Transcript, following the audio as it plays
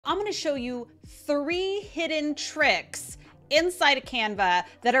I'm gonna show you 3 hidden tricks inside of Canva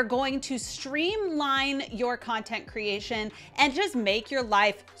that are going to streamline your content creation and just make your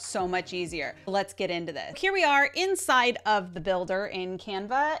life so much easier. Let's get into this. Here we are inside of the builder in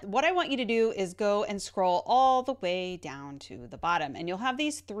Canva. What I want you to do is go and scroll all the way down to the bottom, and you'll have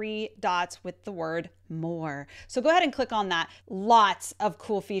these 3 dots with the word more. So go ahead and click on that. Lots of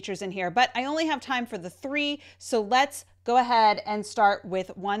cool features in here, but I only have time for the 3. So let's go ahead and start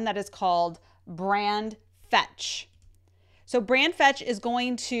with one that is called Brand Fetch. So Brand Fetch is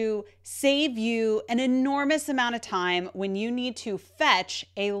going to save you an enormous amount of time when you need to fetch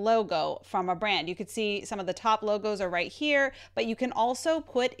a logo from a brand. You could see some of the top logos are right here, but you can also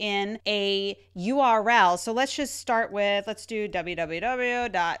put in a URL. So let's just start with, let's do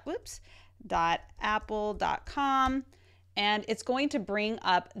www.apple.com, and it's going to bring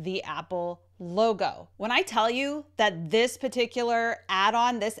up the Apple logo. When I tell you that this particular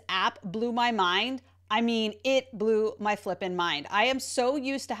add-on, this app blew my mind, I mean, it blew my flippin' mind. I am so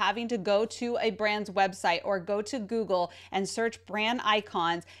used to having to go to a brand's website or go to Google and search brand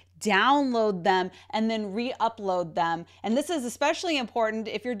icons, download them, and then re-upload them. And this is especially important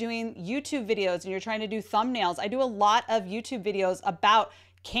if you're doing YouTube videos and you're trying to do thumbnails. I do a lot of YouTube videos about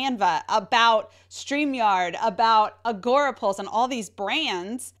Canva, about StreamYard, about Agorapulse, and all these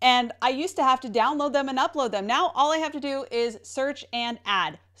brands. And I used to have to download them and upload them. Now all I have to do is search and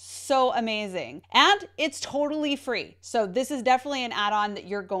add. So amazing. And it's totally free. So this is definitely an add-on that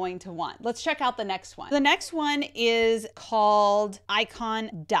you're going to want. Let's check out the next one. The next one is called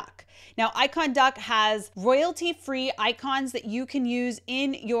Icon Duck. Now, Icon Duck has royalty-free icons that you can use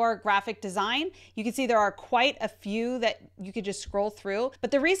in your graphic design. You can see there are quite a few that you could just scroll through. But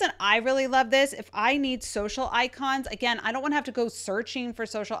the reason I really love this, if I need social icons, again, I don't want to have to go searching for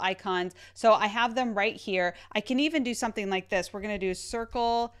social icons. So I have them right here. I can even do something like this. We're going to do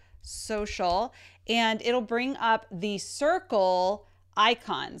circle social, and it'll bring up the circle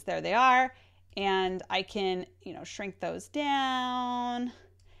icons. There they are. And I can, shrink those down,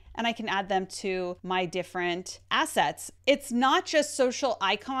 and I can add them to my different assets. It's not just social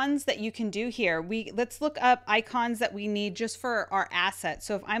icons that you can do here. Let's look up icons that we need just for our assets.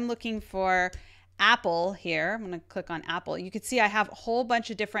 So if I'm looking for Apple here, I'm gonna click on Apple. You can see I have a whole bunch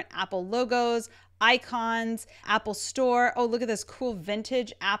of different Apple logos, icons, Apple Store. Oh, look at this cool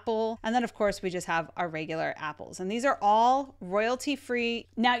vintage Apple. And then of course we just have our regular apples. And these are all royalty free.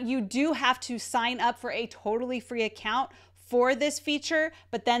 Now you do have to sign up for a totally free account for this feature,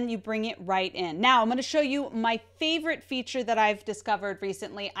 but then you bring it right in. Now I'm going to show you my favorite feature that I've discovered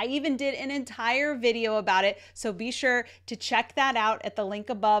recently. I even did an entire video about it, so be sure to check that out at the link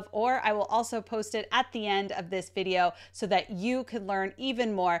above, or I will also post it at the end of this video so that you can learn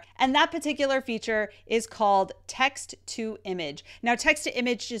even more. And that particular feature is called text to image. Now text to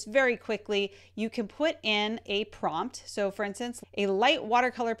image, just very quickly, you can put in a prompt. So for instance, a light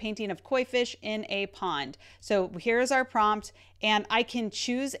watercolor painting of koi fish in a pond. So here's our prompt. And I can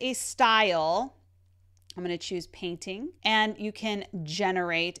choose a style. I'm going to choose painting, and you can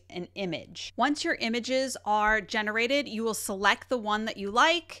generate an image. Once your images are generated, you will select the one that you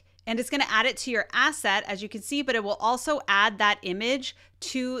like, and it's going to add it to your asset, as you can see, but it will also add that image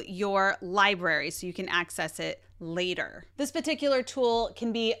to your library so you can access it later. This particular tool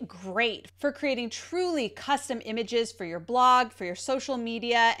can be great for creating truly custom images for your blog, for your social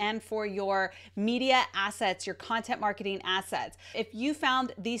media, and for your media assets, your content marketing assets. If you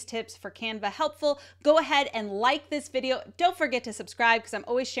found these tips for Canva helpful, go ahead and like this video. Don't forget to subscribe, because I'm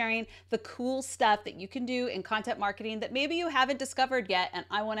always sharing the cool stuff that you can do in content marketing that maybe you haven't discovered yet, and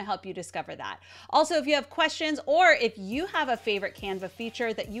I want to help you discover that. Also, if you have questions, or if you have a favorite Canva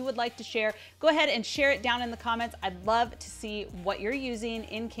feature that you would like to share, go ahead and share it down in the comments. I'd love to see what you're using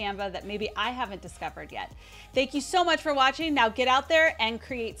in Canva that maybe I haven't discovered yet. Thank you so much for watching. Now get out there and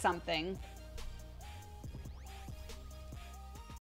create something.